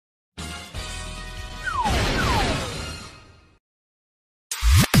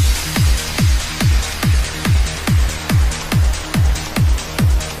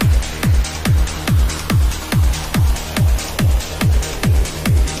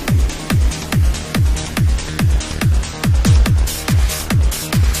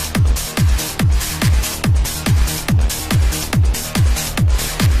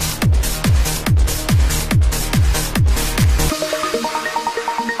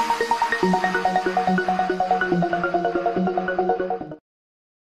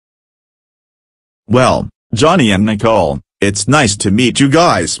Well, Johnny and Nicole, it's nice to meet you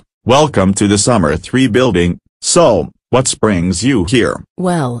guys. Welcome to the Summer 3 building. So, what brings you here?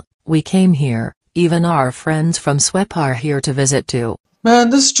 Well, we came here, even our friends from SWEP are here to visit too. Man,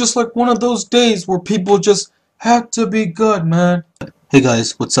 this is just like one of those days where people just have to be good, man. Hey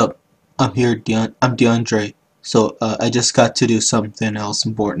guys, what's up? I'm here, I'm DeAndre. So, I just got to do something else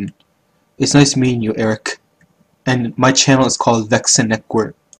important. It's nice meeting you, Eric. And my channel is called Vexen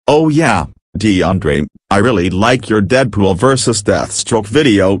Network. Oh yeah, DeAndre, I really like your Deadpool vs Deathstroke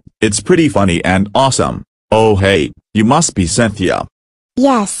video. It's pretty funny and awesome. Oh hey, you must be Cynthia.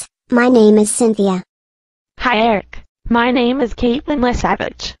 Yes, my name is Cynthia. Hi Eric, my name is Caitlin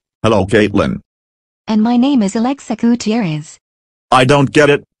Lesavage. Hello Caitlin. And my name is Alexa Gutierrez. I don't get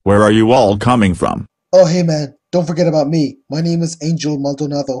it, where are you all coming from? Oh hey man, don't forget about me. My name is Angel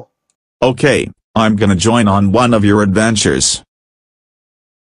Maldonado. Okay, I'm gonna join on one of your adventures.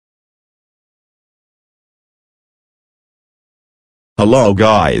 Hello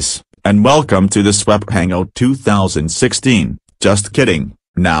guys, and welcome to the SWEP Hangout 2016, just kidding.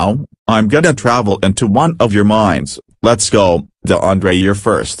 Now, I'm gonna travel into one of your minds. Let's go, DeAndre, you're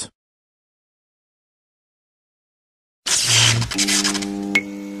first.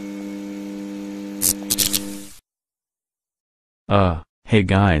 Hey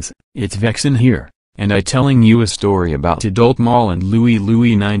guys, it's Vexen here, and I telling you a story about Adult Mall and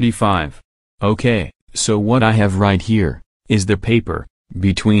Louis 95. Okay, so what I have right here is the paper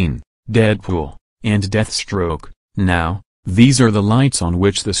between Deadpool and Deathstroke. Now, these are the lights on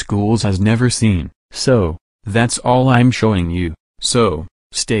which the schools has never seen. So, that's all I'm showing you. So,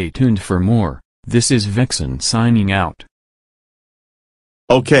 stay tuned for more. This is Vexen signing out.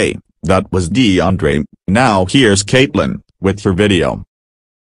 Okay, that was DeAndre. Now here's Caitlin with her video.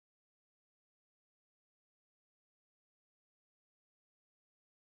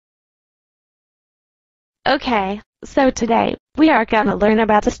 Okay, so today, we are gonna learn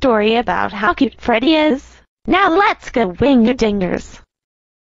about the story about how cute Freddy is. Now let's go wing your dingers.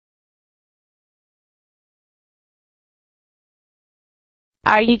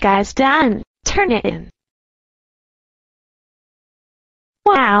 Are you guys done? Turn it in.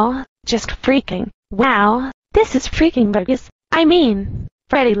 Wow, just freaking, wow, this is freaking bogus. I mean,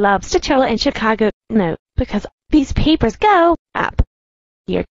 Freddy loves to chill in Chicago, no, because these papers go up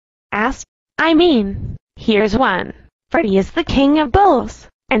your ass. I mean, here's one. Freddy is the king of bulls,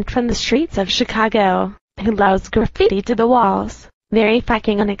 and from the streets of Chicago, who loves graffiti to the walls. Very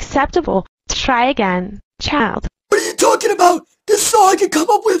fucking unacceptable. Try again, child. What are you talking about? This is all I can come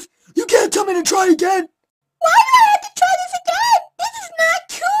up with. You can't tell me to try again. Why do I have to try this again? This is not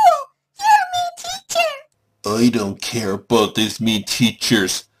cool. You're a mean teacher. I don't care about these mean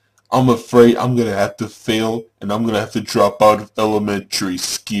teachers. I'm afraid I'm gonna have to fail, and I'm gonna have to drop out of elementary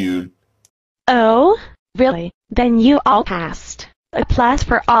school. Oh, really? Then you all passed. A plus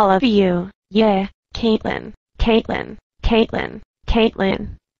for all of you. Yeah, Caitlin, Caitlin, Caitlin,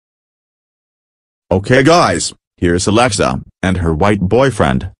 Caitlin. Okay guys, here's Alexa and her white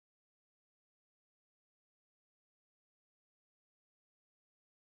boyfriend.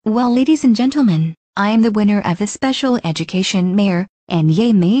 Well, ladies and gentlemen, I am the winner of the Special Education Mayor, and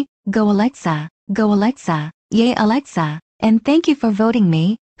yay me, go Alexa, yay Alexa, and thank you for voting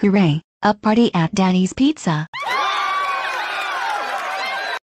me, hooray, a party at Danny's Pizza.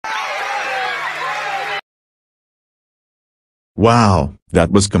 Wow,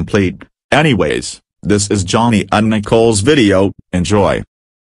 that was complete. Anyways, this is Johnny and Nicole's video. Enjoy.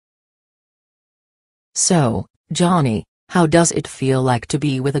 So, Johnny, how does it feel like to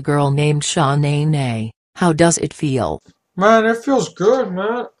be with a girl named Shanae? How does it feel? Man, it feels good,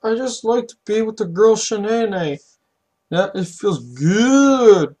 man. I just like to be with the girl Shanae. Yeah, it feels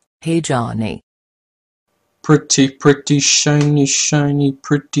good. Hey Johnny. Pretty, pretty, shiny, shiny,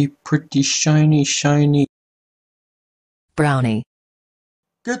 pretty, pretty, shiny, shiny. Brownie.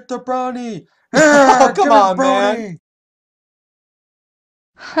 Get the brownie! Yeah, come on, man!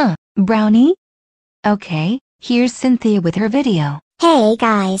 Huh, Brownie? Okay, here's Cynthia with her video. Hey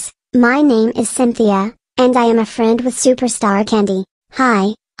guys, my name is Cynthia, and I am a friend with Superstar Candy.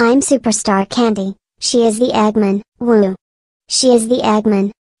 Hi, I'm Superstar Candy. She is the Eggman, woo. She is the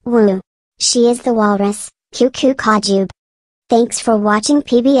Eggman, woo. She is the Walrus, Cuckoo Kajube. Thanks for watching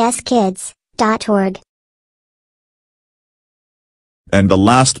pbskids.org. And the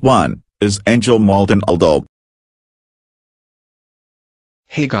last one is Angel Maldonado.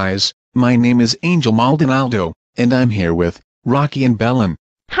 Hey guys, my name is Angel Maldonado, and I'm here with Rocky and Belen.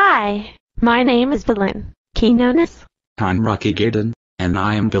 Hi, my name is Belen. Kenonis. I'm Rocky Gaydon, and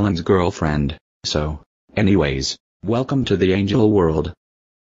I am Belen's girlfriend. So, anyways, welcome to the Angel world.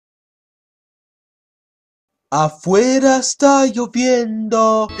 Afuera está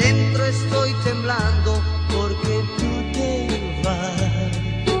lloviendo. Dentro estoy temblando porque tú te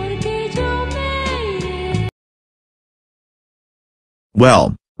vas. Porque yo me iré.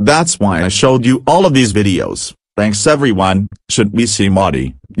 Well, that's why I showed you all of these videos. Thanks everyone. Should we see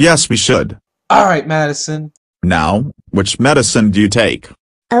Maudie? Yes, we should. Alright, Madison. Now, which medicine do you take?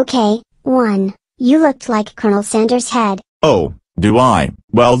 Okay, 1. You looked like Colonel Sanders' head. Oh, do I?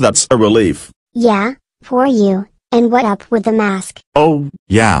 Well, that's a relief. Yeah, poor you. And what up with the mask? Oh,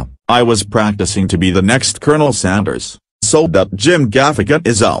 yeah, I was practicing to be the next Colonel Sanders, so that Jim Gaffigan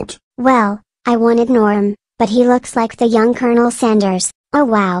is out. Well, I won't ignore him, but he looks like the young Colonel Sanders. Oh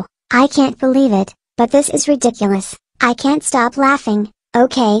wow, I can't believe it, but this is ridiculous. I can't stop laughing.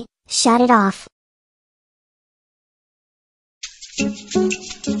 Okay, shut it off.